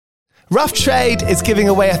Rough Trade is giving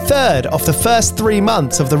away a third of the first 3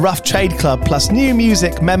 months of the Rough Trade Club plus new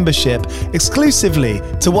music membership exclusively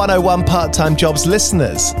to 101 Part-Time Jobs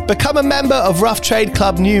listeners. Become a member of Rough Trade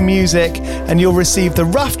Club New Music and you'll receive the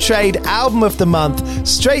Rough Trade Album of the Month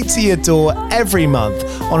straight to your door every month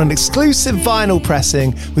on an exclusive vinyl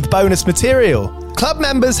pressing with bonus material. Club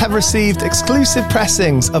members have received exclusive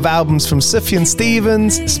pressings of albums from Sufjan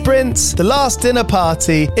Stevens, Sprints, The Last Dinner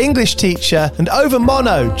Party, English Teacher, and Over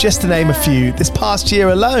Mono, just to name a few, this past year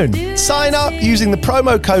alone. Sign up using the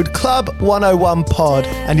promo code CLUB101POD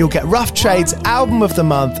and you'll get Rough Trade's Album of the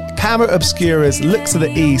Month, Camera Obscura's Look to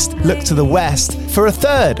the East, Look to the West for a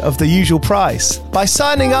third of the usual price. By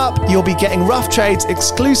signing up, you'll be getting Rough Trade's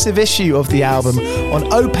exclusive issue of the album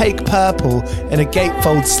on opaque purple in a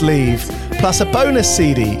gatefold sleeve, plus a bonus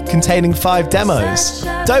CD containing 5 demos.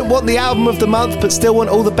 Don't want the album of the month but still want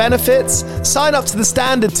all the benefits? Sign up to the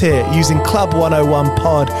standard tier using Club 101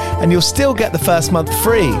 Pod and you'll still get the first month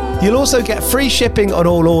free. You'll also get free shipping on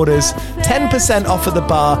all orders, 10% off at the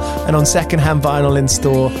bar and on secondhand vinyl in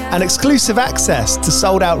store, and exclusive access to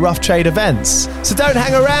sold out Rough Trade events. So don't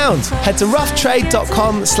hang around. Head to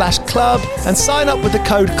roughtrade.com/club and sign up with the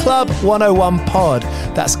code CLUB101POD.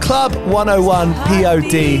 That's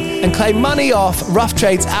CLUB101POD and claim money off Rough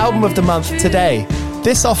Trade's Album of the Month today.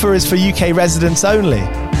 This offer is for UK residents only.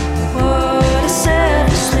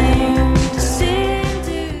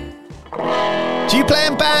 Do you play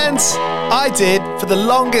in bands? I did for the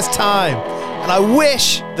longest time. And I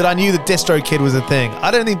wish that I knew that DistroKid was a thing.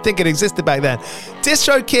 I don't even think it existed back then.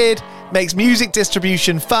 DistroKid makes music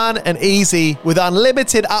distribution fun and easy with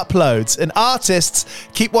unlimited uploads, and artists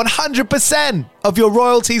keep 100% of your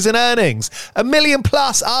royalties and earnings. 1 million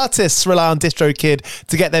plus artists rely on DistroKid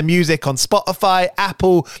to get their music on Spotify,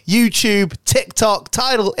 Apple, YouTube, TikTok,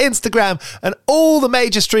 Tidal, Instagram, and all the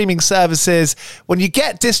major streaming services. When you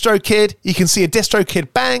get DistroKid, you can see a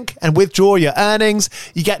DistroKid bank and withdraw your earnings.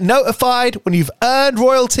 You get notified when you've earned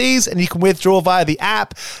royalties and you can withdraw via the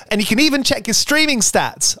app. And you can even check your streaming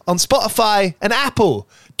stats on Spotify and Apple.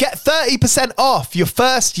 Get 30% off your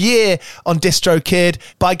first year on DistroKid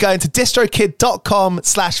by going to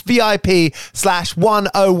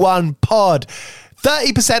distrokid.com/VIP/101pod.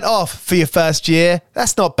 30% off for your first year.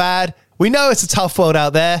 That's not bad. We know it's a tough world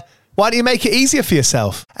out there. Why don't you make it easier for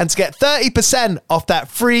yourself? And to get 30% off that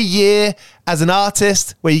free year as an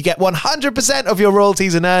artist, where you get 100% of your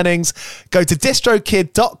royalties and earnings, go to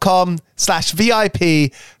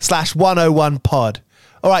distrokid.com/VIP/101pod.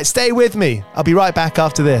 All right, stay with me. I'll be right back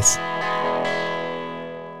after this.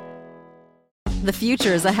 The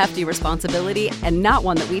future is a hefty responsibility and not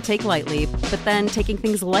one that we take lightly. But then taking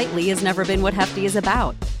things lightly has never been what Hefty is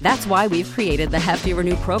about. That's why we've created the Hefty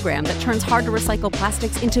Renew program that turns hard-to-recycle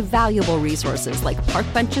plastics into valuable resources like park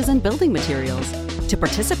benches and building materials. To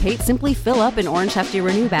participate, simply fill up an orange Hefty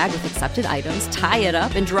Renew bag with accepted items, tie it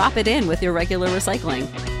up, and drop it in with your regular recycling.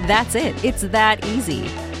 That's it. It's that easy.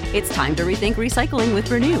 It's time to rethink recycling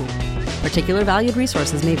with Renew. Particular valued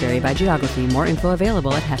resources may vary by geography. More info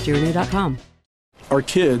available at heftyrenew.com. Our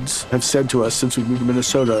kids have said to us since we moved to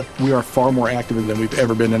Minnesota, we are far more active than we've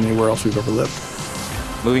ever been anywhere else we've ever lived.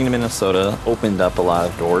 Moving to Minnesota opened up a lot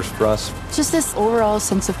of doors for us. Just this overall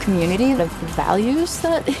sense of community, the values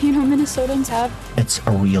that, Minnesotans have. It's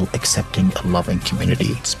a real accepting, loving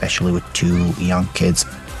community, especially with 2 young kids.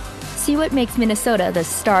 See what makes Minnesota the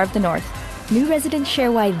star of the North. New residents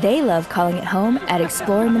share why they love calling it home at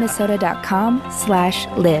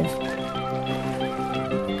exploreminnesota.com/live.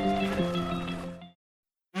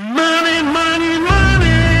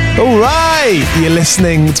 All right, you're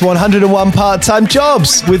listening to 101 Part-Time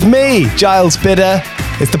Jobs with me, Giles Bidder.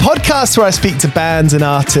 It's the podcast where I speak to bands and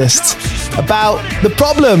artists about the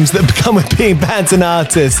problems that come with being bands and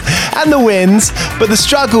artists, and the wins, but the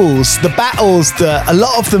struggles, the battles that a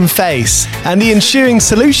lot of them face, and the ensuing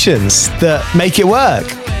solutions that make it work.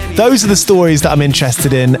 Those are the stories that I'm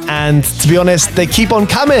interested in, and to be honest, they keep on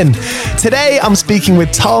coming. Today, I'm speaking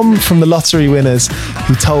with Thom from The Lottery Winners,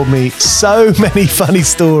 who told me so many funny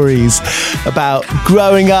stories about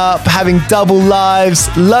growing up, having double lives,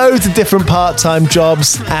 loads of different part-time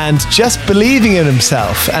jobs, and just believing in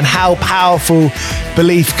himself and how powerful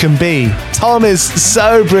belief can be. Thom is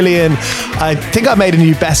so brilliant. I think I made a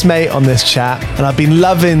new best mate on this chat, and I've been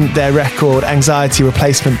loving their record, Anxiety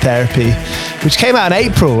Replacement Therapy, which came out in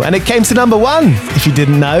April. And it came to number 1, if you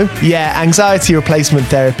didn't know. Yeah, Anxiety Replacement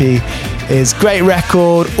Therapy is great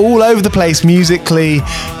record, all over the place musically,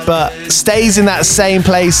 but stays in that same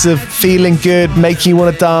place of feeling good, making you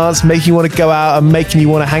want to dance, making you want to go out and making you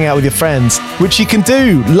want to hang out with your friends, which you can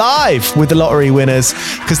do live with the Lottery Winners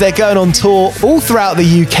because they're going on tour all throughout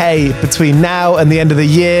the UK between now and the end of the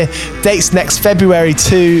year. Dates next February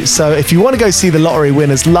too, so if you want to go see the Lottery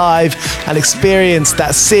Winners live and experience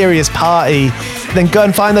that serious party, then go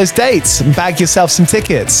and find those dates and bag yourself some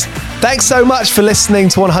tickets. Thanks so much for listening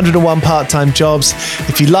to 101 Part-Time Jobs.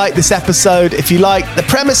 If you like this episode, if you like the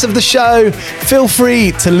premise of the show, feel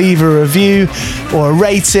free to leave a review or a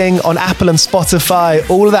rating on Apple and Spotify.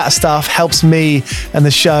 All of that stuff helps me and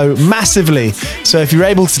the show massively. So if you're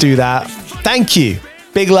able to do that, thank you.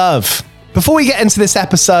 Big love. Before we get into this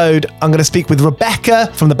episode, I'm going to speak with Rebecca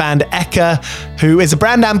from the band Eka, who is a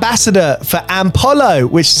brand ambassador for Ampolo,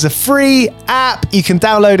 which is a free app. You can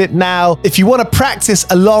download it now. If you want to practice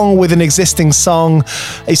along with an existing song,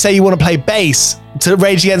 you say you want to play bass to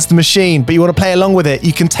Rage Against the Machine, but you want to play along with it,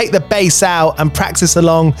 you can take the bass out and practice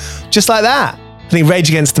along just like that. I think Rage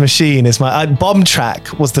Against the Machine is my Bomb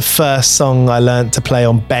Track was the first song I learned to play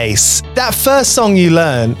on bass. That first song you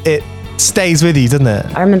learn, it stays with you, doesn't it?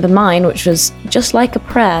 I remember mine, which was Just Like a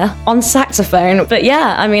Prayer on saxophone. But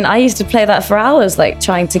yeah, I mean, I used to play that for hours, like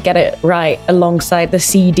trying to get it right alongside the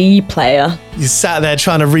CD player. You sat there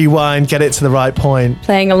trying to rewind, get it to the right point.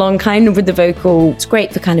 Playing along kind of with the vocal. It's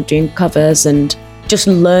great for kind of doing covers and just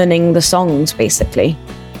learning the songs, basically.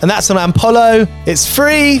 And that's on Ampolo. It's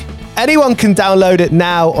free. Anyone can download it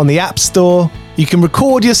now on the App Store. You can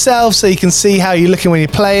record yourself so you can see how you're looking when you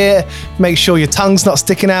play it. Make sure your tongue's not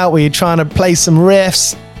sticking out when you're trying to play some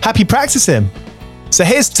riffs. Happy practicing. So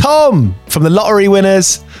here's Thom from the Lottery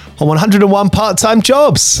Winners on 101 Part-Time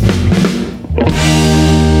Jobs.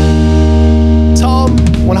 Thom,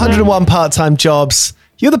 101 Part-Time Jobs.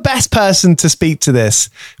 You're the best person to speak to this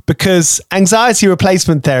because anxiety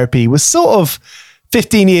replacement therapy was sort of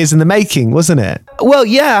 15 years in the making, wasn't it? Well,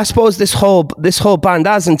 yeah, I suppose this whole band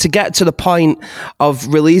has, and to get to the point of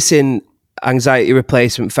releasing anxiety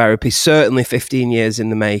replacement therapy, certainly 15 years in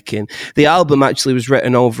the making. The album actually was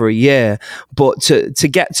written over a year, but to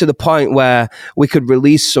get to the point where we could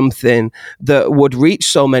release something that would reach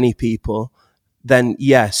so many people, then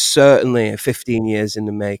yes, certainly 15 years in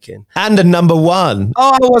the making. And a number one.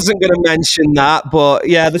 Oh, I wasn't going to mention that, but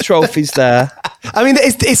yeah, the trophy's there. I mean,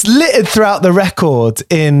 it's littered throughout the record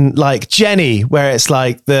in like Jenny, where it's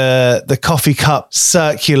like the coffee cup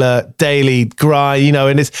circular daily grind, you know,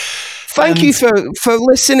 and it's... Thank you for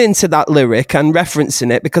listening to that lyric and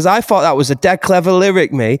referencing it, because I thought that was a dead clever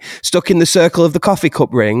lyric, me, stuck in the circle of the coffee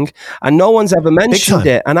cup ring, and no one's ever mentioned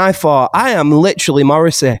it. And I thought, I am literally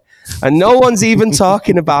Morrissey, and no one's even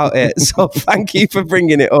talking about it. So thank you for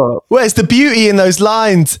bringing it up. Well, it's the beauty in those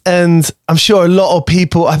lines, and I'm sure a lot of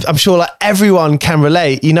people, I'm sure like everyone can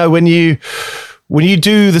relate. You know, when you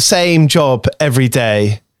do the same job every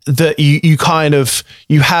day, that you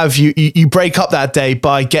break up that day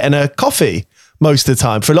by getting a coffee most of the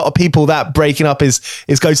time. For a lot of people, that breaking up is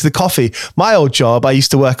go to the coffee. My old job, I used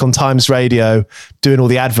to work on Times Radio doing all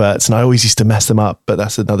the adverts, and I always used to mess them up, but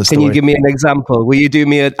that's another story. Can you give me an example? Will you do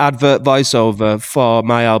me an advert voiceover for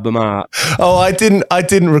My Album Art? Oh, I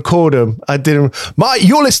didn't record them.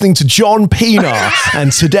 You're listening to John Pienaar,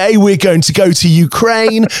 and today we're going to go to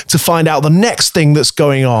Ukraine to find out the next thing that's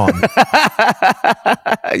going on.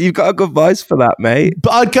 You've got a good voice for that, mate.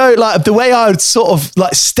 But I'd go, like, the way I would sort of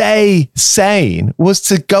like stay sane was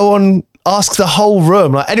to go on, ask the whole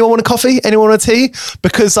room, like, anyone want a coffee? Anyone want a tea?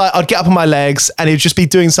 Because I'd get up on my legs and he'd just be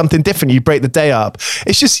doing something different. You break the day up.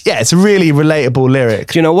 It's just, yeah, it's a really relatable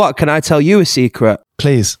lyric. Do you know what? Can I tell you a secret?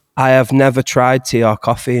 Please. I have never tried tea or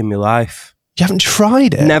coffee in my life. You haven't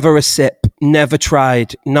tried it? Never a sip. Never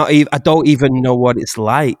tried. Not even. I don't even know what it's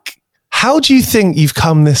like. How do you think you've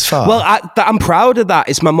come this far? Well, I'm proud of that.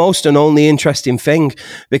 It's my most and only interesting thing,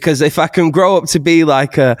 because if I can grow up to be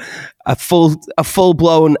like a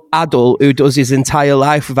full-blown adult who does his entire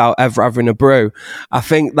life without ever having a brew, I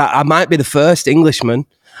think that I might be the first Englishman,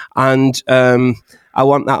 and I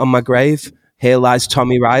want that on my grave. Here lies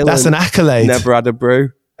Tommy Rylance. That's an accolade. Never had a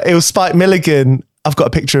brew. It was Spike Milligan. I've got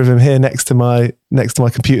a picture of him here next to my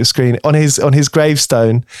computer screen. On his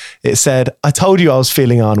gravestone, it said, "I told you I was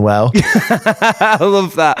feeling unwell." I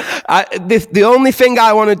love that. The only thing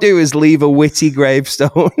I want to do is leave a witty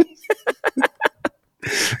gravestone.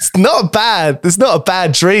 It's not bad. It's not a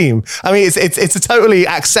bad dream. I mean, it's a totally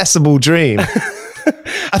accessible dream.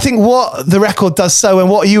 I think what the record does so, and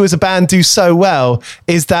what you as a band do so well,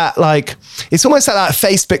 is that, like, it's almost like that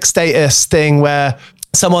Facebook status thing where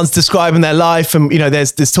someone's describing their life and, you know,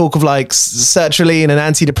 there's this talk of like sertraline and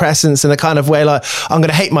antidepressants and the kind of way like, I'm going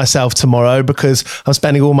to hate myself tomorrow because I'm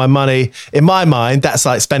spending all my money. In my mind, that's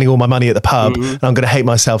like spending all my money at the pub and I'm going to hate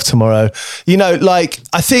myself tomorrow. You know, like,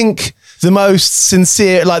 I think the most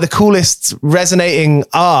sincere, like the coolest resonating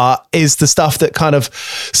art is the stuff that kind of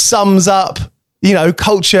sums up, you know,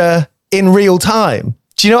 culture in real time.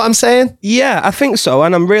 Do you know what I'm saying? Yeah, I think so.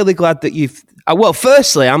 And I'm really glad that you've... Well,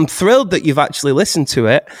 firstly, I'm thrilled that you've actually listened to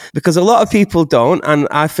it, because a lot of people don't, and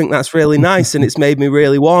I think that's really nice, and it's made me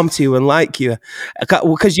really warm to you and like you,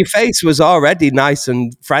 because your face was already nice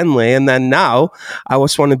and friendly, and then now I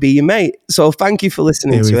just want to be your mate. So thank you for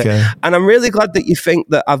listening to it. And I'm really glad that you think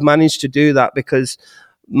that I've managed to do that, because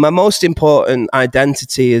my most important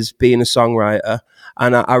identity is being a songwriter,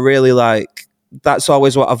 and I really like... That's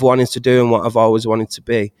always what I've wanted to do and what I've always wanted to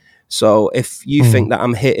be. So if you think that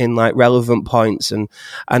I'm hitting like relevant points and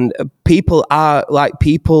people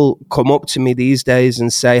come up to me these days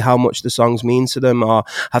and say how much the songs mean to them or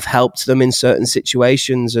have helped them in certain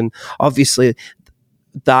situations. And obviously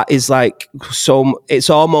that is like, so it's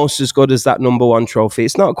almost as good as that #1 trophy.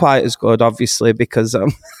 It's not quite as good, obviously, because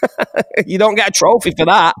you don't get a trophy for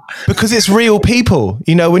that. Because it's real people.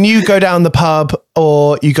 You know, when you go down the pub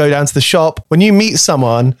or you go down to the shop, when you meet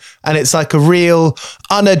someone and it's like a real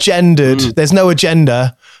unagendered, there's no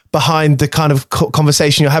agenda behind the kind of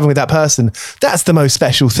conversation you're having with that person, that's the most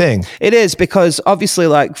special thing. It is, because obviously,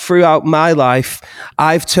 like, throughout my life,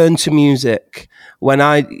 I've turned to music when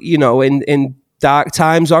I, you know, in dark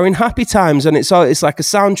times or in happy times, and it's like a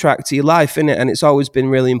soundtrack to your life, innit? And it's always been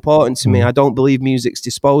really important to me. I don't believe music's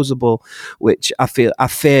disposable, which I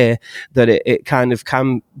fear that it kind of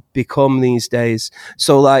can become these days.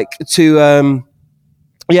 So like to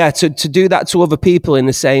do that to other people in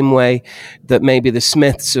the same way that maybe the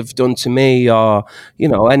Smiths have done to me, or, you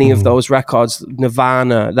know, any of those records,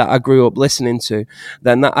 Nirvana, that I grew up listening to,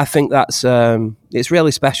 then I think that's it's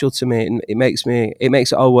really special to me, and it makes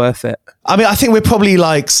it all worth it. I mean, I think we're probably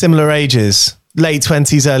like similar ages, late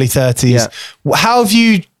 20s, early 30s. Yeah. How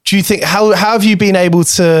have you been able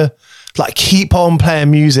to like keep on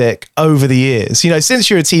playing music over the years, you know, since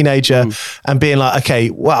you're a teenager and being like, okay,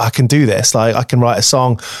 well, I can do this. Like, I can write a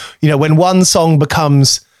song, you know, when one song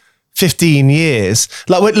becomes 15 years,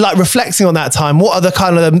 like reflecting on that time, what are the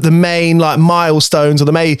kind of the main like milestones or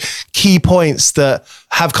the main key points that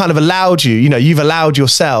have kind of allowed you, you know, you've allowed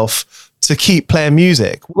yourself to keep playing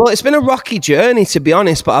music? Well, it's been a rocky journey, to be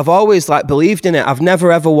honest, but I've always like believed in it. I've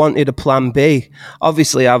never ever wanted a plan B.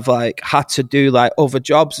 Obviously, I've like had to do like other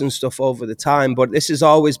jobs and stuff over the time, but this has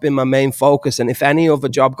always been my main focus. And if any other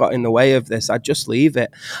job got in the way of this, I'd just leave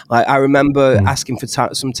it. Like, I remember asking for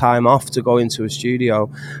some time off to go into a studio,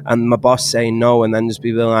 and my boss saying no, and then just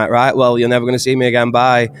being like, right, well, you're never going to see me again.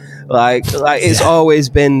 Bye. Like it's always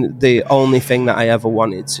been the only thing that I ever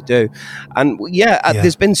wanted to do. And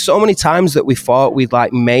there's been so many times that we thought we'd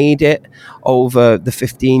like made it over the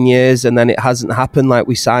 15 years, and then it hasn't happened. Like,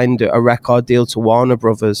 we signed a record deal to Warner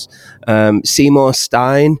Brothers. Seymour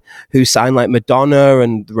Stein, who signed like Madonna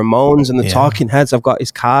and the Ramones and the Talking Heads, I've got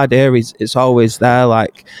his card here. It's always there.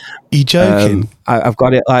 Like, you joking? I've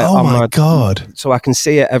got it like on my god, so I can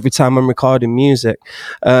see it every time I'm recording music.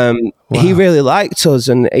 He really liked us,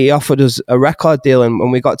 and he offered us a record deal,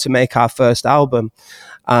 and we got to make our first album.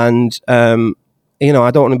 And you know,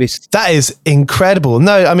 I don't want to be... That is incredible.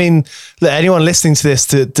 No, I mean, look, anyone listening to this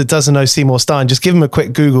that doesn't know Seymour Stein, just give him a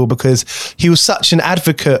quick Google, because he was such an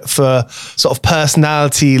advocate for sort of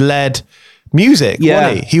personality-led music,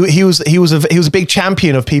 wasn't he? He was a big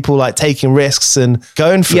champion of people like taking risks and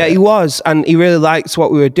going for it. Yeah, he was, and he really liked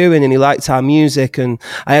what we were doing, and he liked our music, and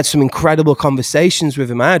I had some incredible conversations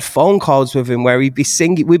with him. I had phone calls with him where we'd be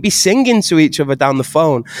singing to each other down the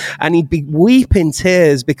phone, and he'd be weeping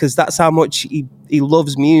tears because that's how much he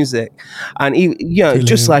loves music, and he, you know,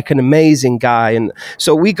 just like an amazing guy. And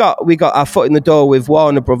so we got our foot in the door with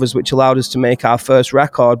Warner Brothers, which allowed us to make our first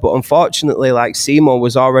record. But unfortunately, like, Seymour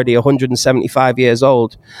was already 175 years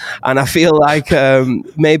old, and I feel like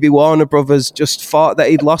maybe Warner Brothers just thought that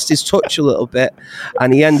he'd lost his touch a little bit,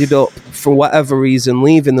 and he ended up, for whatever reason,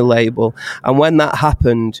 leaving the label. And when that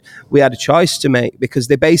happened, we had a choice to make, because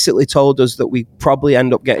they basically told us that we'd probably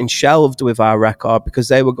end up getting shelved with our record because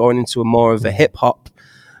they were going into a more of a hip hop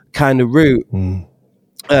kind of route.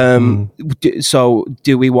 So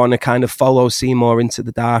do we want to kind of follow Seymour into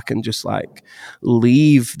the dark and just like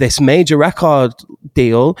leave this major record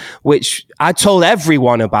deal, which I told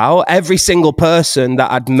everyone about, every single person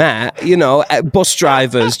that I'd met, you know, bus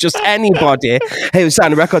drivers, just anybody, hey, we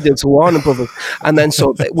signed a record deal to Warner Brothers. And then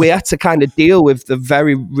so we had to kind of deal with the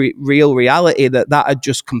very real reality that had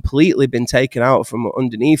just completely been taken out from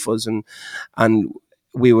underneath us, and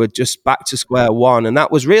we were just back to square one. And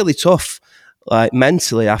that was really tough. Like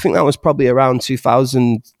mentally, I think that was probably around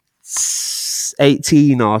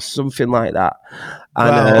 2018 or something like that.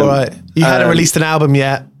 And, wow, all right. You hadn't released an album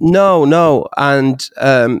yet? No. And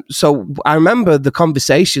so I remember the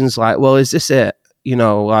conversations like, well, is this it? You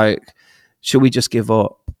know, like, should we just give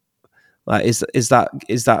up? Like, is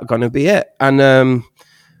that going to be it? And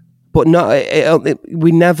but no,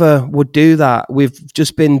 we never would do that. We've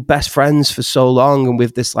just been best friends for so long, and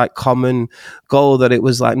with this like common goal that it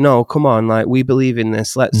was like, no, come on, like we believe in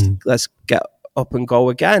this. Let's get up and go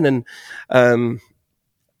again. And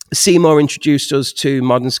Seymour introduced us to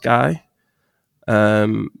Modern Sky.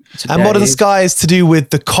 And Modern Sky is to do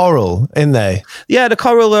with the Coral, isn't they? Yeah, the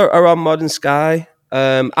Coral are on Modern Sky.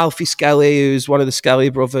 Alfie Skelly, who's one of the Skelly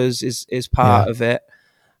brothers, is part of it.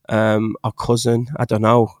 Our cousin, I don't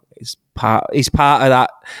know. He's part of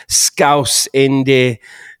that Scouse indie,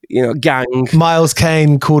 you know, gang. Miles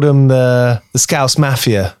Kane called him the Scouse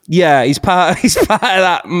Mafia. Yeah, he's part of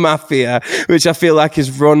that mafia, which I feel like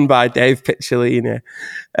is run by Dave Picciolini.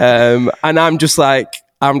 And I'm just like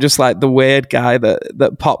the weird guy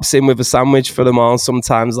that pops in with a sandwich for them all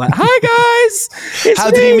sometimes. Like, hi guys.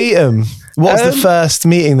 How did you meet him? What was the first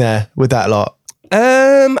meeting there with that lot?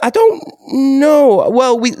 I don't know.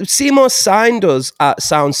 Well, Seymour signed us at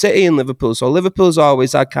Sound City in Liverpool, so Liverpool's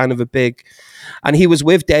always had kind of a big, and he was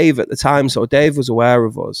with Dave at the time, so Dave was aware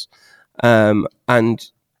of us. And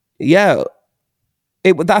yeah,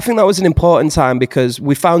 I think that was an important time because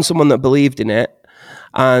we found someone that believed in it.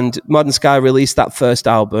 And Modern Sky released that first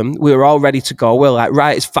album. We were all ready to go. We were like,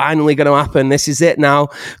 right, it's finally going to happen. This is it now.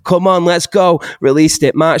 Come on, let's go. Released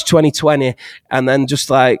it March 2020, and then just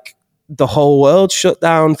like, the whole world shut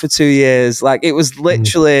down for 2 years. Like it was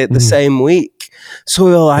literally the same week. So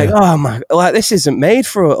we were like, oh my, like this isn't made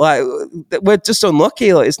for it. Like we're just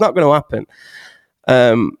unlucky. Like it's not going to happen.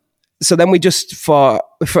 So then we just thought,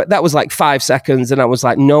 that was like 5 seconds. And I was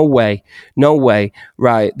like, no way.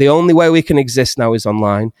 Right. The only way we can exist now is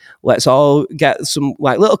online. Let's all get some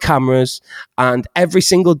like little cameras, and every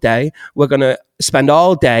single day we're going to spend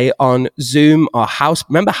all day on Zoom or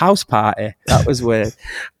remember House Party? That was weird.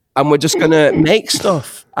 And we're just going to make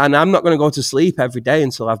stuff. And I'm not going to go to sleep every day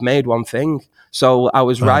until I've made one thing. So I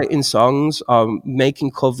was writing songs,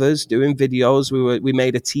 making covers, doing videos. We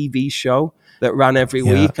made a TV show that ran every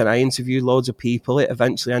week, and I interviewed loads of people. It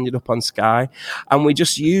eventually ended up on Sky. And we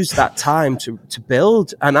just used that time to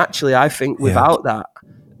build. And actually, I think without that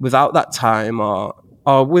time or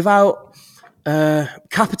without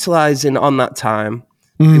capitalizing on that time,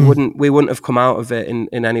 we wouldn't have come out of it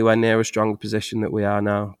in anywhere near a stronger position that we are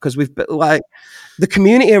now. Because we've like the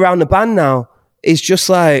community around the band now is just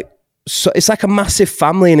like, so it's like a massive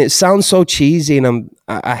family, and it sounds so cheesy, and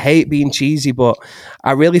I hate being cheesy, but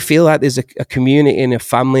I really feel like there's a community and a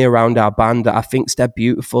family around our band that I think's dead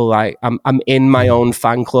beautiful. Like I'm in my own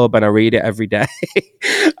fan club and I read it every day.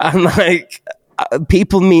 And like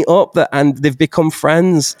people meet up and they've become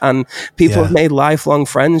friends, and people have made lifelong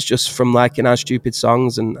friends just from liking our stupid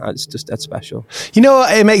songs, and it's just that special. You know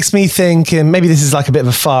what it makes me think, and maybe this is like a bit of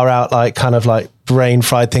a far out, like kind of like brain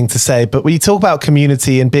fried thing to say, but when you talk about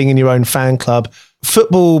community and being in your own fan club,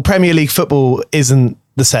 football, Premier League football isn't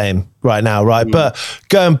the same right now, right? But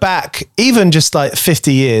going back even just like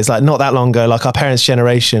 50 years, like not that long ago, like our parents'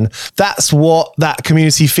 generation, that's what that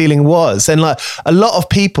community feeling was. And like a lot of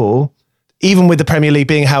people, even with the Premier League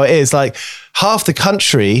being how it is, like half the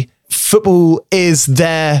country, football is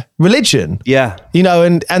their religion. Yeah. You know,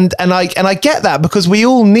 and I get that, because we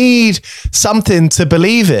all need something to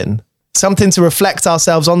believe in, something to reflect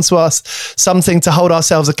ourselves onto us, something to hold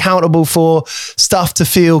ourselves accountable for, stuff to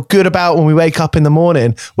feel good about when we wake up in the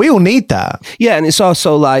morning. We all need that. Yeah, and it's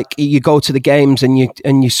also like you go to the games and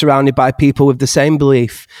you're surrounded by people with the same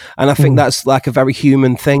belief. And I think that's like a very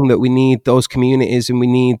human thing, that we need those communities and we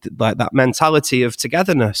need like that mentality of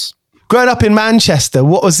togetherness. Growing up in Manchester,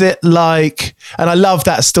 what was it like? And I love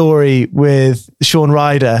that story with Sean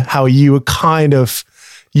Ryder, how you were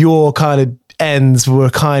your ends were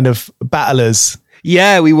kind of battlers.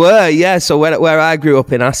 Yeah, we were. Yeah. So where I grew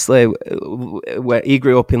up in Astley, where he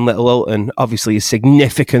grew up in Little Ulton, obviously he's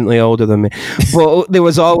significantly older than me, but there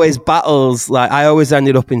was always battles. Like I always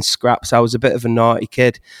ended up in scraps. I was a bit of a naughty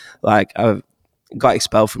kid. Like got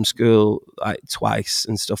expelled from school like twice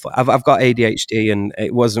and stuff. I've got ADHD, and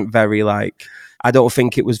it wasn't very like, I don't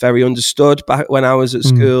think it was very understood back when I was at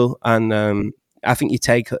school. And I think you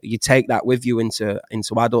take that with you into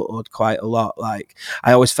adulthood quite a lot. Like,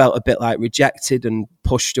 I always felt a bit like rejected and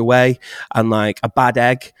pushed away and like a bad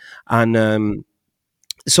egg. And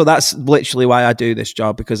so that's literally why I do this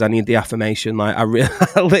job, because I need the affirmation. Like,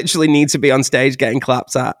 I literally need to be on stage getting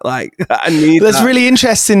clapped at. Like, I need That's that. really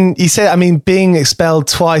interesting. You said, I mean, being expelled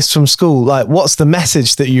twice from school, like, what's the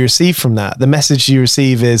message that you receive from that? The message you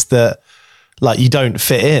receive is that, like, you don't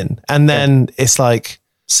fit in. And then it's like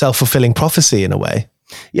self-fulfilling prophecy in a way.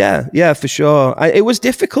 Yeah, for sure. It was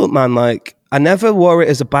difficult, man. Like, I never wore it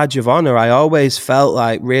as a badge of honor. I always felt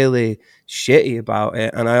like really shitty about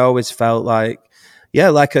it. And I always felt like,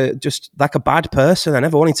 like a bad person. I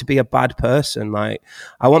never wanted to be a bad person. Like,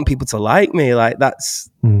 I want people to like me. Like, that's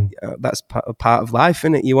part of life,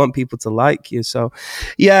 isn't it? You want people to like you. So,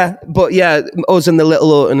 but us and the Little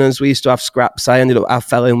Uttoners, we used to have scraps. I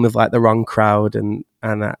fell in with like the wrong crowd, and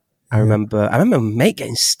I remember a mate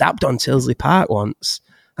getting stabbed on Tilsley Park once.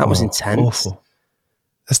 That was intense. Awful.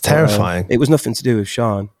 That's terrifying. It was nothing to do with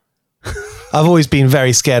Sean. I've always been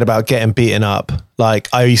very scared about getting beaten up. Like,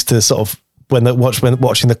 I used to sort of, when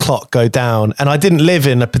watching the clock go down, and I didn't live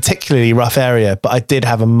in a particularly rough area, but I did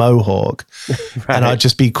have a mohawk, right. And I'd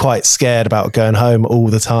just be quite scared about going home all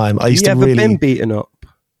the time. I used to really... been beaten up?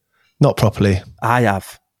 Not properly. I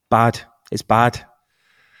have. Bad. It's bad.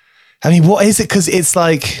 I mean, what is it? Because it's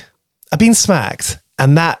like, I've been smacked,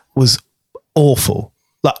 and that was awful.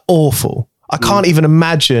 Like, awful. I can't even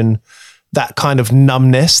imagine that kind of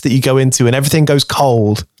numbness that you go into and everything goes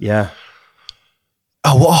cold. Yeah.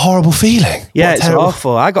 Oh, what a horrible feeling. Yeah, it's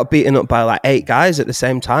awful. I got beaten up by like 8 guys at the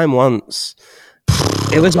same time once.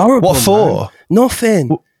 It was horrible. What for? Man.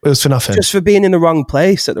 Nothing. It was for nothing. Just for being in the wrong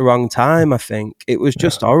place at the wrong time, I think. It was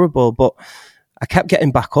just horrible. But I kept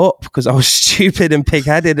getting back up because I was stupid and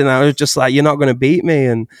pig-headed, and I was just like, you're not going to beat me.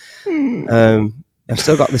 And I've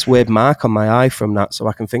still got this weird mark on my eye from that, so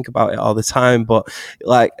I can think about it all the time. But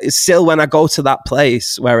like, it's still, when I go to that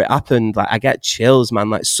place where it happened, like, I get chills, man.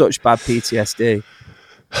 Like, such bad PTSD.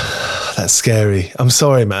 That's scary. I'm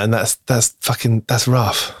sorry, man. That's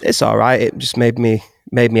rough. It's all right. It just made me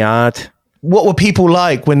hard. What were people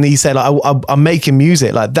like when you said, like, I'm making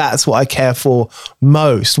music? Like, that's what I care for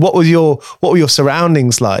most. What were your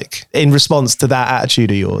surroundings like in response to that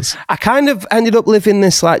attitude of yours? I kind of ended up living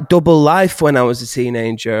this like double life when I was a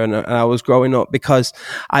teenager and I was growing up, because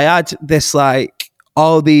I had this like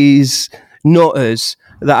all these nutters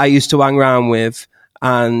that I used to hang around with,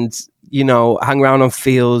 and you know, hang around on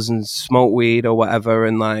fields and smoke weed or whatever,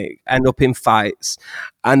 and like end up in fights.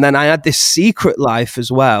 And then I had this secret life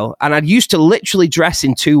as well. And I used to literally dress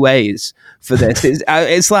in 2 ways for this.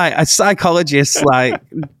 It's like a psychologist's like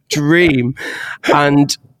dream.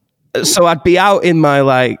 And so I'd be out in my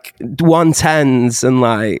like 110s and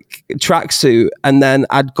like tracksuit, and then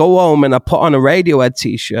I'd go home and I'd put on a Radiohead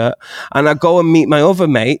t-shirt and I'd go and meet my other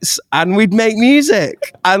mates and we'd make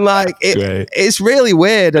music. And like it's really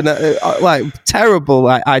weird and like terrible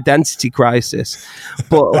like identity crisis.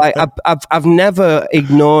 But like I've never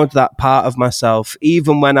ignored that part of myself,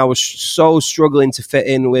 even when I was so struggling to fit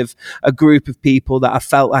in with a group of people that I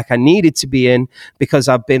felt like I needed to be in because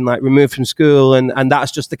I've been like removed from school, and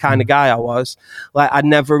that's just the kind of guy I was. Like, I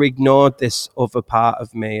never ignored this other part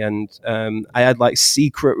of me, and I had like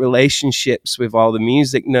secret relationships with all the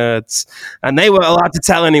music nerds, and they weren't allowed to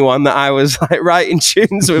tell anyone that I was like writing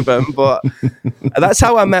tunes with them. But that's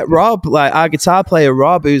how I met Rob, like our guitar player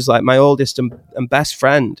Rob, who's like my oldest and best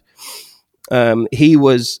friend. He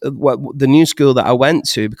was the new school that I went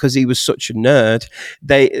to, because he was such a nerd.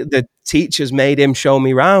 The teachers made him show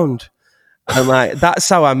me round, and like that's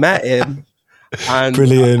how I met him. And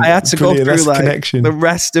brilliant. I had to go through like connection. The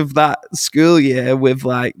rest of that school year with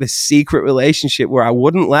like this secret relationship where I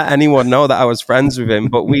wouldn't let anyone know that I was friends with him,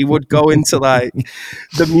 but we would go into like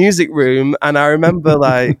the music room, and I remember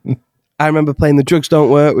playing The Drugs Don't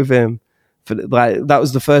Work with him. For like, that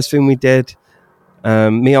was the first thing we did.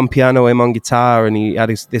 Me on piano, him on guitar, and he had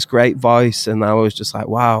this great voice, and I was just like,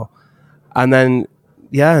 wow. And then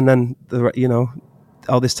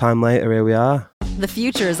all this time later, here we are. The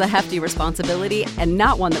future is a hefty responsibility and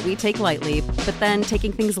not one that we take lightly, but then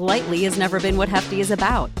taking things lightly has never been what Hefty is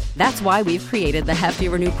about. That's why we've created the Hefty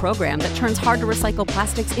Renew program that turns hard-to-recycle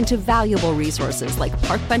plastics into valuable resources like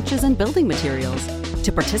park benches and building materials.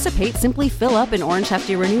 To participate, simply fill up an orange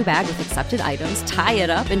Hefty Renew bag with accepted items, tie it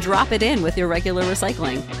up, and drop it in with your regular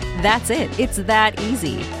recycling. That's it. It's that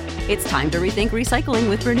easy. It's time to rethink recycling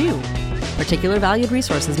with Renew. Particular valued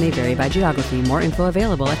resources may vary by geography. More info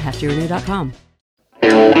available at heftyrenew.com.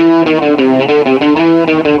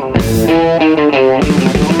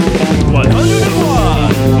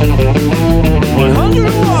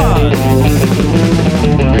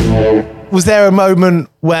 Was there a moment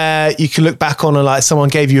where you could look back on and like someone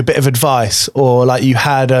gave you a bit of advice, or like you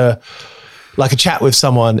had a chat with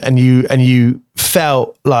someone and you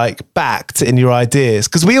felt like backed in your ideas?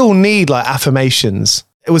 Because we all need like affirmations.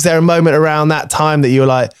 Was there a moment around that time that you were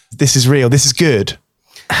like, this is real, this is good?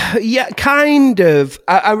 Yeah, kind of.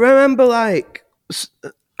 I remember like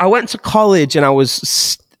I went to college and I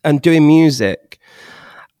was doing music,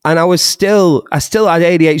 and I still had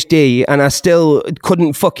ADHD, and I still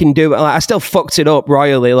couldn't fucking do it. Like, I still fucked it up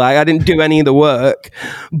royally. Like, I didn't do any of the work.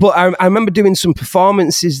 But I remember doing some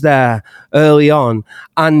performances there early on,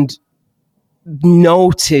 and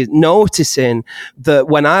noticing that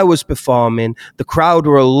when I was performing, the crowd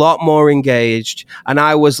were a lot more engaged, and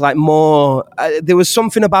I was like more, there was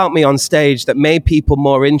something about me on stage that made people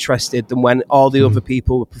more interested than when all the other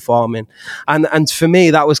people were performing. And for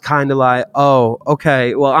me, that was kind of like, oh,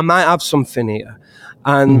 okay, well, I might have something here.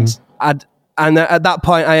 And And at that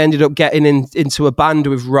point, I ended up getting into a band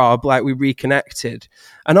with Rob. Like, we reconnected.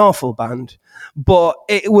 An awful band. But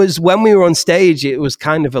it was, when we were on stage, it was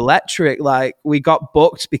kind of electric. Like, we got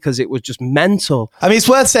booked because it was just mental. I mean, it's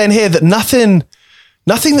worth saying here that nothing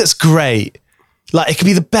that's great, like, it could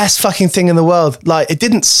be the best fucking thing in the world. Like, it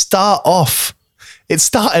didn't start off. It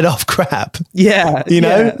started off crap. Yeah. You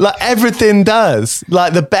know, like everything does.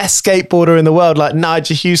 Like the best skateboarder in the world, like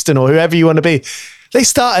Nigel Houston or whoever you want to be. They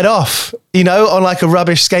started off, you know, on like a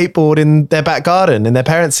rubbish skateboard in their back garden, and their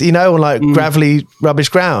parents, you know, on like gravelly rubbish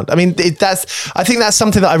ground. I mean, I think that's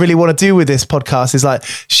something that I really want to do with this podcast, is like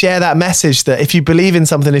share that message that if you believe in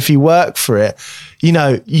something, if you work for it, you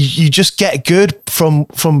know, you just get good from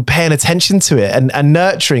paying attention to it and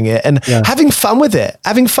nurturing it and having fun with it,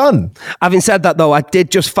 having fun. Having said that though, I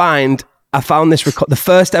found this the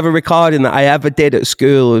first ever recording that I ever did at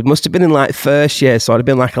school. It must have been in like first year, so I'd have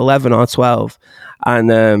been like 11 or 12.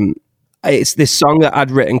 And it's this song that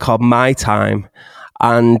I'd written called My Time.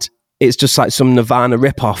 And it's just like some Nirvana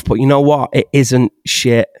ripoff. But you know what? It isn't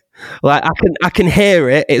shit. Like, I can hear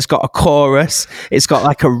it. It's got a chorus. It's got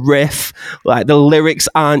like a riff. Like, the lyrics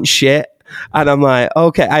aren't shit. And I'm like,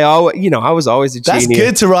 okay, I was always a genius. That's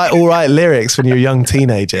good to write all right lyrics when you're a young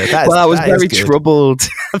teenager. I was very troubled.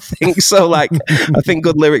 I think so. Like, I think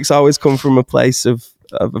good lyrics always come from a place of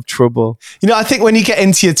trouble. You know, I think when you get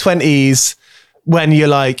into your 20s, when you're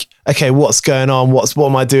like, okay, what's going on? What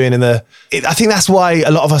am I doing I think that's why a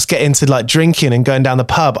lot of us get into like drinking and going down the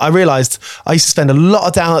pub. I realized I used to spend a lot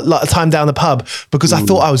of time down the pub because I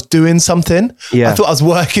thought I was doing something. Yeah. I thought I was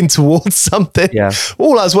working towards something. Yeah.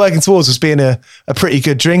 All I was working towards was being a pretty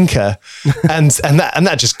good drinker. and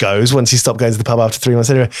that just goes once you stop going to the pub after 3 months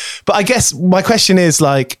anyway. But I guess my question is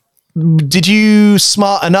like, did you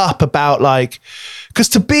smarten up about like, because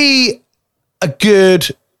to be a good,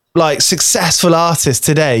 like, successful artist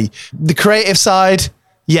today, the creative side,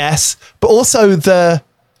 yes, but also the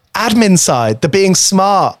admin side, the being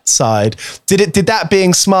smart side, did that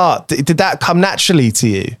being smart, did that come naturally to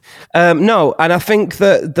you? No, and I think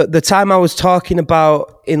that the time I was talking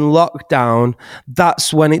about in lockdown,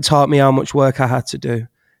 that's when it taught me how much work I had to do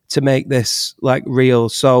to make this like real.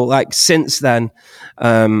 So like since then,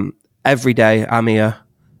 every day I'm here,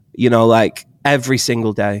 you know, like every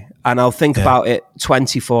single day, and I'll think about it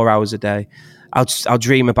 24 hours a day. I'll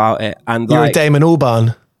dream about it. And you're like, a Damon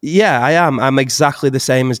Albarn. Yeah, I am. I'm exactly the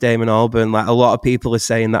same as Damon Albarn. Like, a lot of people are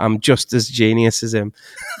saying that I'm just as genius as him.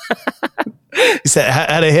 You said,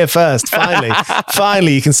 had it here first.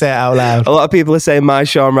 Finally, you can say it out loud. A lot of people are saying my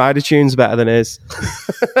Shaun Ryder tune's better than his.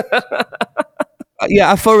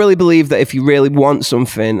 Yeah, I thoroughly believe that if you really want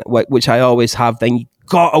something, which I always have, then you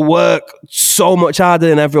got to work so much harder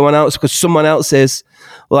than everyone else, because someone else is.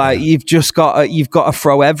 Like, you've got to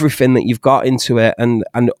throw everything that you've got into it, and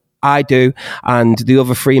I do, and the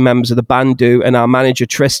other three members of the band do, and our manager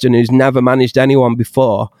Tristan, who's never managed anyone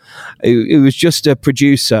before, who was just a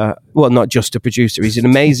producer. Well, not just a producer, he's an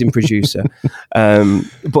amazing producer,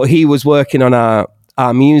 but he was working on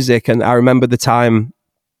our music, and I remember the time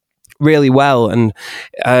really well. And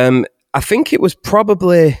I think it was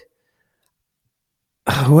probably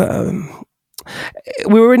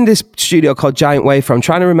we were in this studio called Giant Wafer. I'm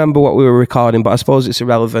trying to remember what we were recording, but I suppose it's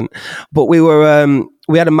irrelevant. But we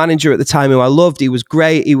had a manager at the time who I loved. He was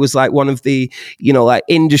great. He was like one of the, you know, like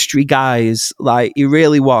industry guys. Like, he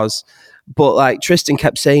really was. But like Tristan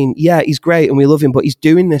kept saying, yeah, he's great and we love him, but he's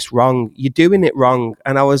doing this wrong. You're doing it wrong.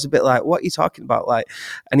 And I was a bit like, what are you talking about? Like,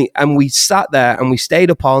 and we sat there and we stayed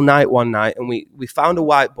up all night one night and we found a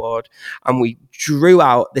whiteboard and we drew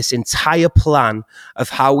out this entire plan of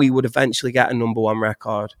how we would eventually get a number one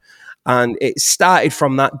record. And it started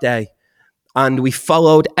from that day and we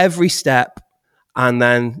followed every step. And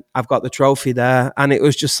then I've got the trophy there. And it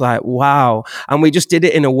was just like, wow. And we just did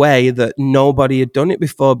it in a way that nobody had done it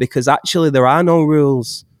before because actually there are no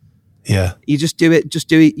rules. Yeah. You just do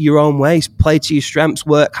it your own way. Play to your strengths,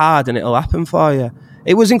 work hard, and it'll happen for you.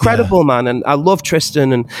 It was incredible, man. And I love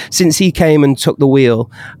Tristan. And since he came and took the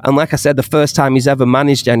wheel, and like I said, the first time he's ever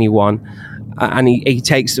managed anyone, and he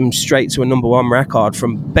takes them straight to a number one record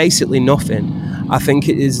from basically nothing, I think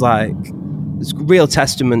it is like, it's a real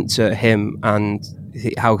testament to him and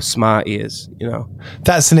how smart he is, you know.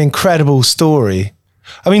 That's an incredible story.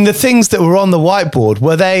 I mean, the things that were on the whiteboard,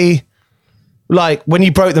 were they like, when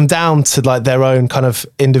you broke them down to like their own kind of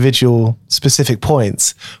individual specific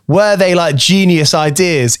points, were they like genius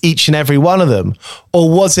ideas, each and every one of them?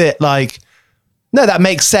 Or was it like, no, that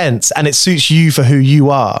makes sense and it suits you for who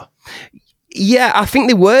you are? Yeah, I think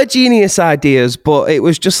they were genius ideas, but it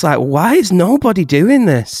was just like, why is nobody doing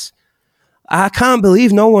this? I can't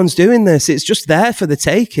believe no one's doing this. It's just there for the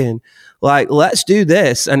taking. Like, let's do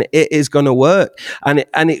this and it is going to work. And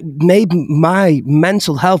it made my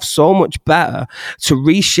mental health so much better to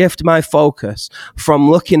reshift my focus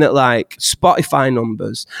from looking at like Spotify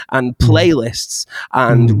numbers and playlists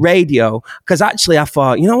and radio. Because actually I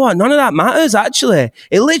thought, you know what? None of that matters, actually.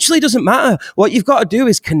 It literally doesn't matter. What you've got to do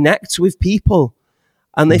is connect with people.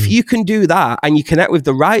 And if you can do that and you connect with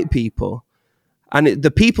the right people, and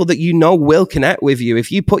the people that you know will connect with you,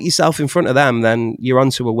 if you put yourself in front of them, then you're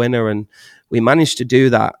onto a winner. And we managed to do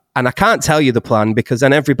that. And I can't tell you the plan because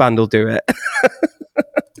then every band will do it.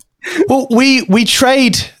 Well, we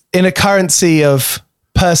trade in a currency of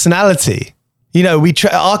personality. You know,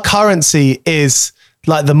 our currency is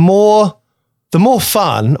like the more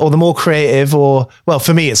fun or the more creative, or, well,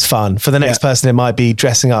 for me, it's fun. For the next person, it might be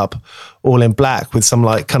dressing up all in black with some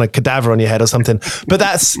like kind of cadaver on your head or something. But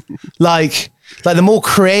that's like the more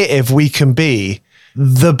creative we can be,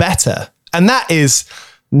 the better. And that is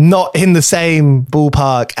not in the same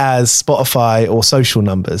ballpark as Spotify or social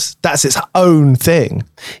numbers. That's its own thing.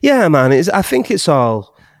 Yeah, man. I think it's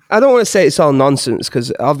all, I don't want to say it's all nonsense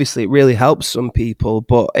because obviously it really helps some people,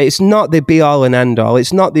 but it's not the be all and end all.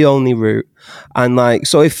 It's not the only route. And like,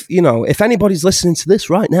 so if anybody's listening to this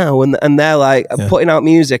right now and they're like putting out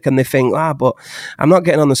music and they think, but I'm not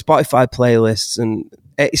getting on the Spotify playlists, and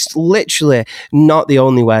it's literally not the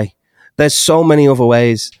only way. There's so many other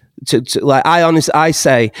ways. To like, I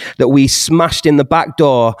say that we smashed in the back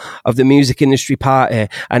door of the music industry party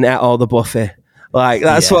and ate all the buffet. Like,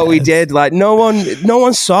 that's what we did. Like, no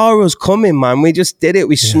one saw us coming, man. We just did it.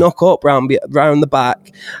 We snuck up round the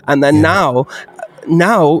back. And then now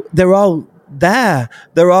they're all there.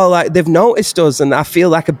 They're all like, they've noticed us. And I feel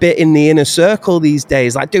like a bit in the inner circle these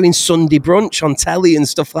days, like doing Sunday brunch on telly and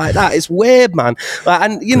stuff like that. It's weird, man. Like,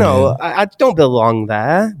 and you know, I don't belong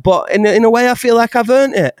there, but in a way I feel like I've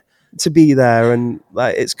earned it to be there. And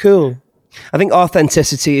like, it's cool. I think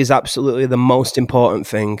authenticity is absolutely the most important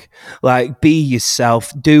thing. Like, be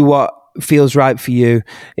yourself, do what feels right for you.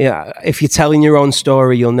 Yeah, if you're telling your own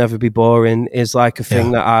story, you'll never be boring, is like a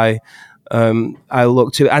thing that I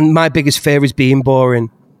look to. And my biggest fear is being boring.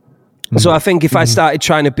 So I think if I started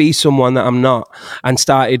trying to be someone that I'm not, and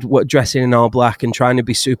started dressing in all black and trying to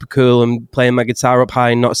be super cool and playing my guitar up high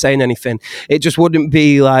and not saying anything, it just wouldn't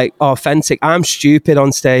be like authentic. I'm stupid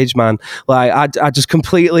on stage, man. Like I just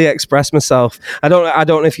completely express myself. I don't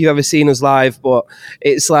know if you've ever seen us live, but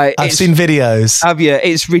it's like, I've seen videos. Have you?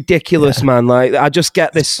 It's ridiculous, man. Like, I just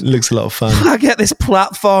get this. It looks a lot of fun. I get this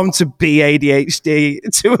platform to be ADHD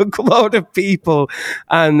to a load of people,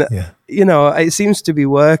 and you know, it seems to be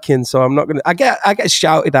working. So I'm not gonna. I get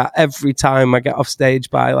shouted at every time I get off stage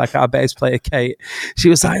by like our bass player Kate. She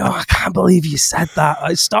was like, "Oh, I can't believe you said that.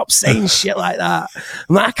 Like, stop saying shit like that."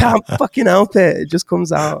 I'm like, I can't fucking help it. It just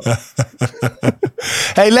comes out.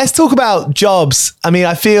 Hey, let's talk about jobs. I mean,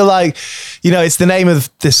 I feel like, you know, it's the name of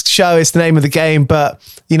this show, it's the name of the game, but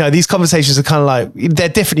you know, these conversations are kind of like, they're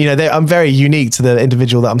different. You know, I'm very unique to the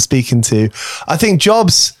individual that I'm speaking to. I think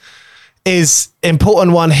jobs is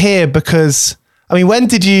important one here because, I mean, when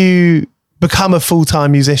did you become a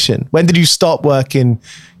full-time musician? When did you stop working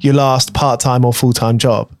your last part-time or full-time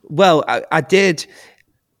job? Well, I did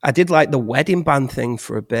like the wedding band thing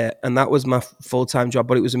for a bit, and that was my full-time job,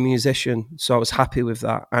 but it was a musician, so I was happy with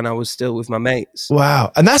that, and I was still with my mates.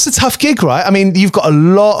 Wow. And that's a tough gig, right? I mean, you've got a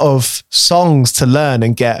lot of songs to learn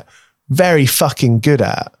and get very fucking good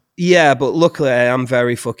at. Yeah, but luckily I am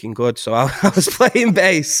very fucking good. So I was playing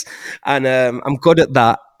bass, and I'm good at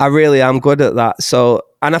that. I really am good at that. So,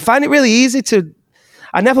 and I find it really easy to.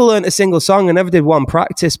 I never learned a single song. I never did one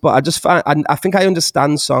practice, but I just find I think I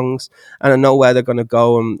understand songs and I know where they're gonna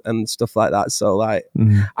go and stuff like that. So like,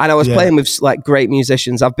 and I was playing with like great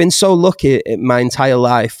musicians. I've been so lucky in my entire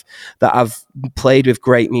life that I've played with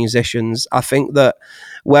great musicians. I think that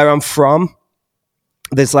where I'm from,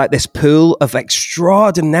 there's like this pool of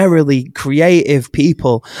extraordinarily creative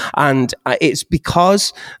people, and it's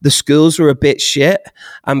because the schools were a bit shit,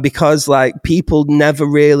 and because like people never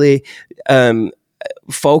really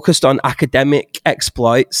focused on academic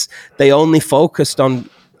exploits. They only focused on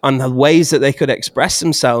the ways that they could express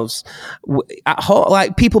themselves at home.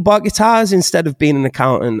 Like people bought guitars instead of being an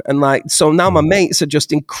accountant, and like so now my mates are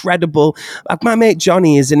just incredible. Like my mate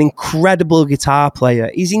Johnny is an incredible guitar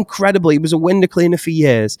player. He's incredible. He was a window cleaner for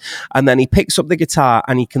years, and then he picks up the guitar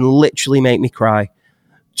and he can literally make me cry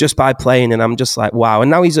just by playing. And I'm just like, wow.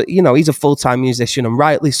 And now he's a full-time musician, and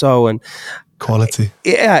rightly so. And quality.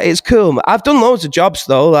 Yeah, it's cool. I've done loads of jobs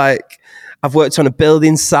though. Like I've worked on a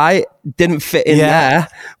building site, didn't fit in there,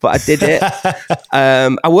 but I did it.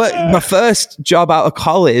 I worked my first job out of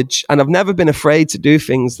college, and I've never been afraid to do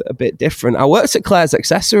things that are a bit different. I worked at Claire's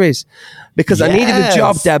Accessories because I needed a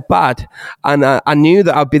job dead bad, and I knew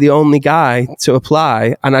that I'd be the only guy to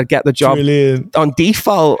apply, and I'd get the job on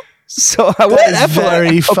default. So I went there for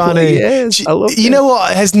very like a couple funny. of years. I love it. You know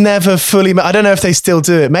what has never fully... I don't know if they still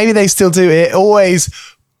do it. Maybe they still do it. It always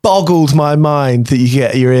boggled my mind that you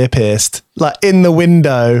get your ear pierced, like in the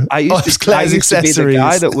window. I used to be the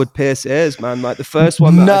guy that would pierce ears, man. Like the first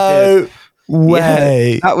one that I did.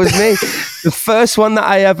 Way. Yeah, that was me. The first one that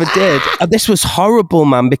I ever did. This was horrible,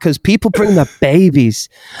 man, because people bring their babies.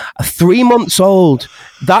 3 months old.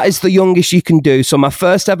 That is the youngest you can do. So my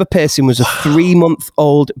first ever piercing was a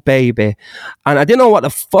 3-month-old baby. And I didn't know what the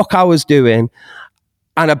fuck I was doing.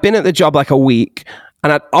 And I'd been at the job like a week.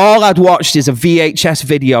 And all I'd watched is a VHS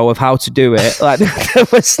video of how to do it. Like there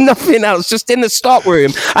was nothing else, just in the stock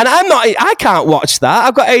room. And I can't watch that.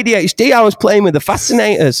 I've got ADHD. I was playing with the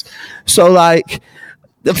fascinators. So like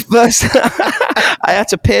the first, I had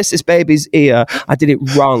to pierce this baby's ear. I did it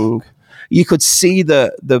wrong. You could see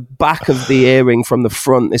the back of the earring from the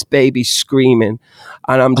front. This baby screaming.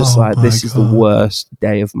 And I'm just this is the worst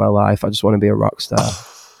day of my life. I just want to be a rock star.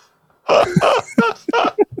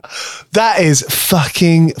 That is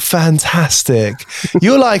fucking fantastic.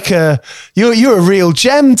 You're like you're a real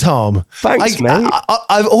gem, Tom. Thanks, mate.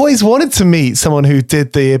 I've always wanted to meet someone who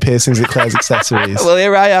did the ear piercings at Claire's Accessories. Well,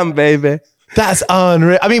 here I am, baby. That's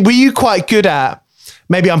unreal. I mean, were you quite good at,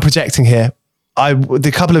 maybe I'm projecting here.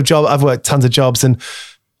 The couple of jobs, I've worked tons of jobs, and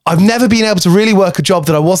I've never been able to really work a job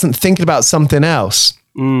that I wasn't thinking about something else.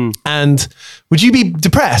 And would you be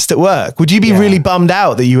depressed at work? Would you be really bummed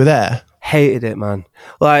out that you were there? Hated it, man.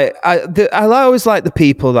 Like I always liked the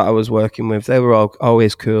people that I was working with. They were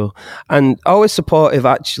always cool and always supportive,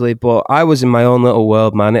 actually. But I was in my own little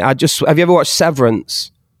world, man. Have you ever watched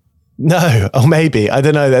Severance? No, or maybe. I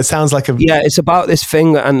don't know. That sounds like a... Yeah, it's about this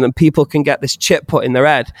thing, and people can get this chip put in their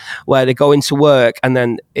head where they go into work and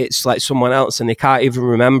then it's like someone else and they can't even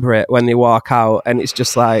remember it when they walk out. And it's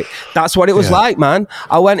just like, that's what it was like, man.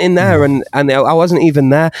 I went in there and I wasn't even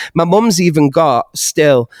there. My mum's even got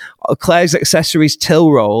still a Claire's Accessories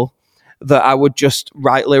till roll that I would just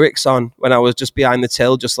write lyrics on when I was just behind the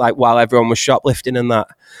till, just like while everyone was shoplifting and that.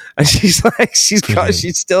 And she's like,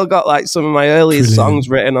 she's still got like some of my earliest songs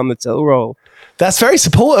written on the till roll. That's very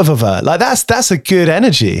supportive of her. Like that's a good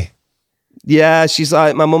energy. Yeah, she's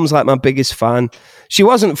like, my mum's like my biggest fan. She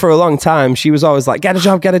wasn't for a long time. She was always like, get a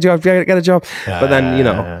job. But then, you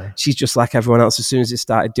know, she's just like everyone else. As soon as it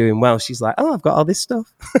started doing well, she's like, oh, I've got all this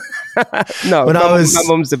stuff. No, my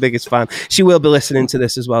mum's the biggest fan. She will be listening to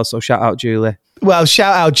this as well. So shout out, Julie. Well,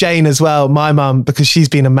 shout out Jane as well, my mum, because she's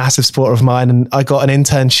been a massive supporter of mine. And I got an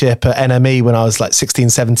internship at NME when I was like 16,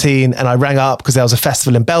 17. And I rang up because there was a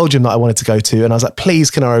festival in Belgium that I wanted to go to. And I was like, please,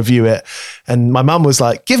 can I review it? And my mum was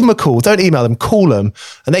like, give them a call. Don't email them, call them.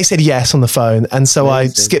 And they said yes on the phone. And so I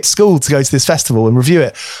skipped school to go to this festival and review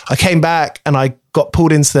it. I came back and I got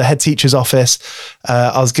pulled into the head teacher's office.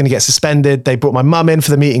 I was going to get suspended. They brought my mum in for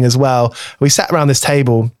the meeting as well. We sat around this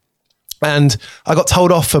table and I got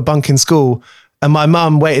told off for bunking school. And my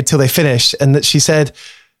mum waited till they finished and that she said,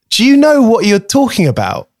 do you know what you're talking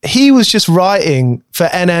about? He was just writing for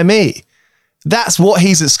NME. that's what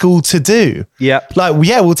he's at school to do. Yeah. Like,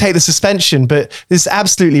 yeah, we'll take the suspension, but this is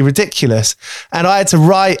absolutely ridiculous. And I had to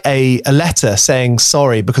write a letter saying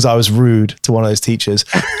sorry because I was rude to one of those teachers.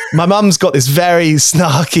 My mum's got this very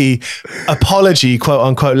snarky apology, quote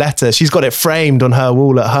unquote, letter. She's got it framed on her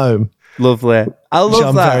wall at home. Lovely. I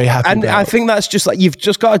love that. Very happy and about. I think that's just like, you've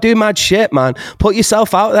just got to do mad shit, man. Put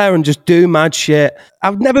yourself out there and just do mad shit.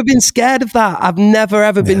 I've never been scared of that. I've never,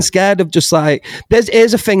 ever been scared of just like,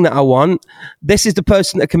 here's a thing that I want. This is the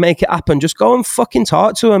person that can make it happen. Just go and fucking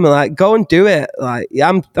talk to him and like, go and do it. Like,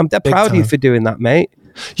 I'm dead proud of you for doing that, mate.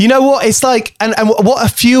 You know what? It's like, and what a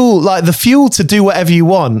fuel, like the fuel to do whatever you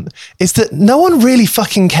want is that no one really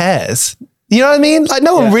fucking cares. You know what I mean? Like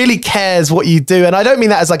no one really cares what you do. And I don't mean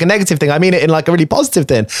that as like a negative thing. I mean it in like a really positive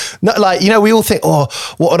thing. Not like, you know, we all think, oh,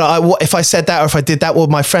 what if I said that or if I did that, what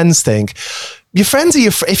would my friends think? Your friends are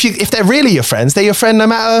if they're really your friends, they're your friend no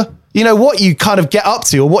matter, you know, what you kind of get up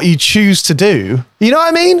to or what you choose to do. You know what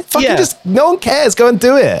I mean? Fucking just, no one cares. Go and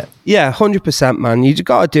do it. Yeah, 100%, man. You just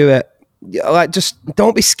got to do it. Like, just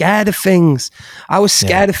don't be scared of things. I was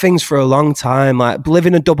scared of things for a long time, like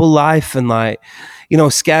living a double life and like, you know,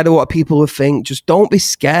 scared of what people would think. Just don't be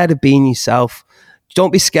scared of being yourself.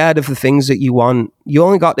 Don't be scared of the things that you want. You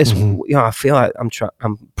only got this, you know, I feel like I'm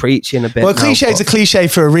preaching a bit. Well, cliche is a cliche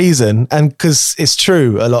for a reason, and because it's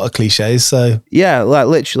true, a lot of cliches. So yeah, like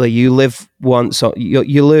literally, you live once.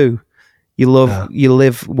 You live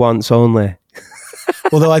once only.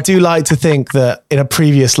 Although I do like to think that in a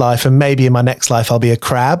previous life and maybe in my next life, I'll be a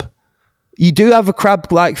crab. You do have a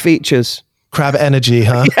crab-like features. Crab energy,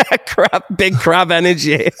 huh? Yeah, big crab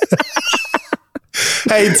energy.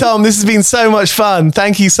 Hey, Thom, this has been so much fun.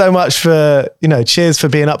 Thank you so much for, you know, cheers for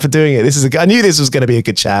being up for doing it. I knew this was going to be a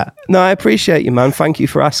good chat. No, I appreciate you, man. Thank you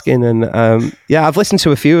for asking. And yeah, I've listened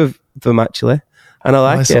to a few of them actually, and I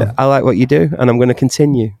like it. I like what you do, and I'm going to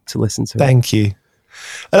continue to listen to it. Thank you.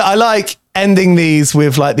 And I like ending these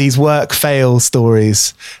with like these work fail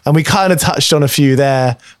stories. And we kind of touched on a few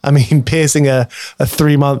there. I mean, piercing a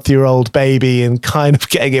 3-month-old baby and kind of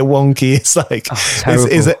getting it wonky. It's like,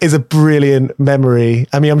 is a brilliant memory.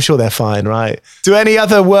 I mean, I'm sure they're fine, right? Do any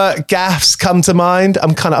other work gaffes come to mind?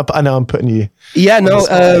 I know I'm putting you. Yeah,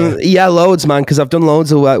 no, yeah, loads, man. Cause I've done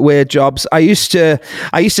loads of weird jobs. I used to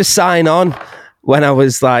sign on when I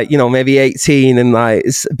was like, you know, maybe 18 and like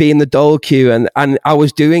being the dole queue and I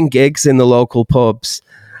was doing gigs in the local pubs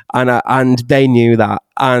and they knew that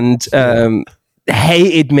and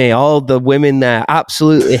hated me. All the women there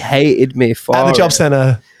absolutely hated me for At the job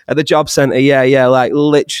centre. At the job centre, yeah, like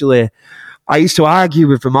literally. I used to argue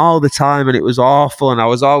with them all the time and it was awful and I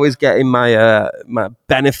was always getting my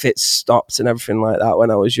benefits stopped and everything like that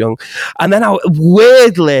when I was young. And then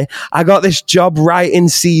weirdly, I got this job writing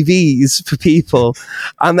CVs for people.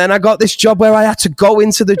 And then I got this job where I had to go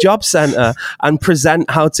into the job centre and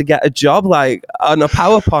present how to get a job, like on a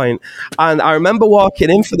PowerPoint. And I remember walking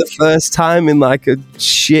in for the first time in like a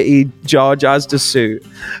shitty George Asda suit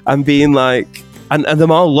and being like, and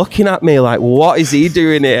them all looking at me like, what is he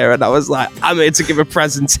doing here? And I was like, I'm here to give a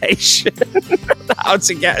presentation how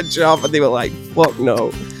to get a job. And they were like, fuck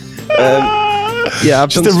no. Yeah,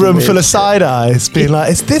 just a room full of side eyes being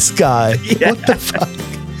like, it's this guy. Yeah. What the fuck?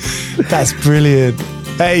 That's brilliant.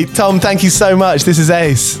 Hey, Thom, thank you so much. This is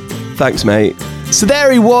Ace. Thanks, mate. So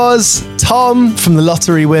there he was, Thom from the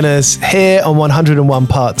Lottery Winners here on 101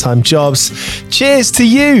 Part-Time Jobs. Cheers to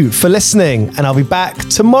you for listening, and I'll be back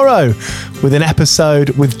tomorrow with an episode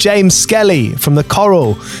with James Skelly from The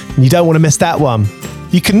Coral, and you don't want to miss that one.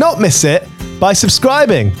 You cannot miss it by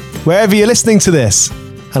subscribing wherever you're listening to this,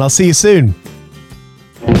 and I'll see you soon.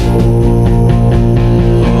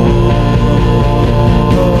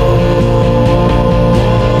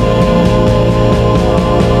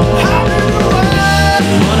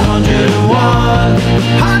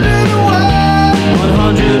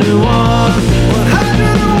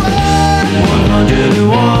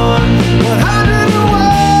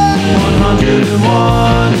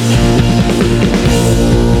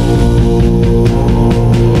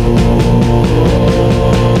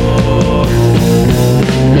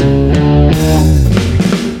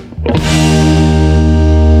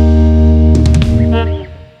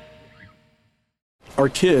 Our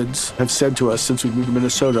kids have said to us since we moved to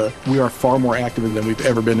Minnesota, we are far more active than we've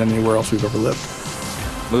ever been anywhere else we've ever lived.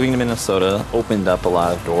 Moving to Minnesota opened up a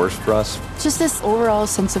lot of doors for us. Just this overall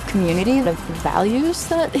sense of community, of values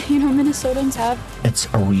that, you know, Minnesotans have. It's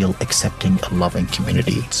a real accepting, loving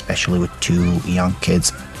community, especially with 2 young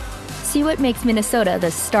kids. See what makes Minnesota the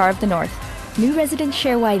star of the North. New residents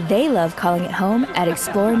share why they love calling it home at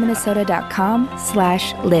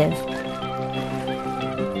exploreminnesota.com/live.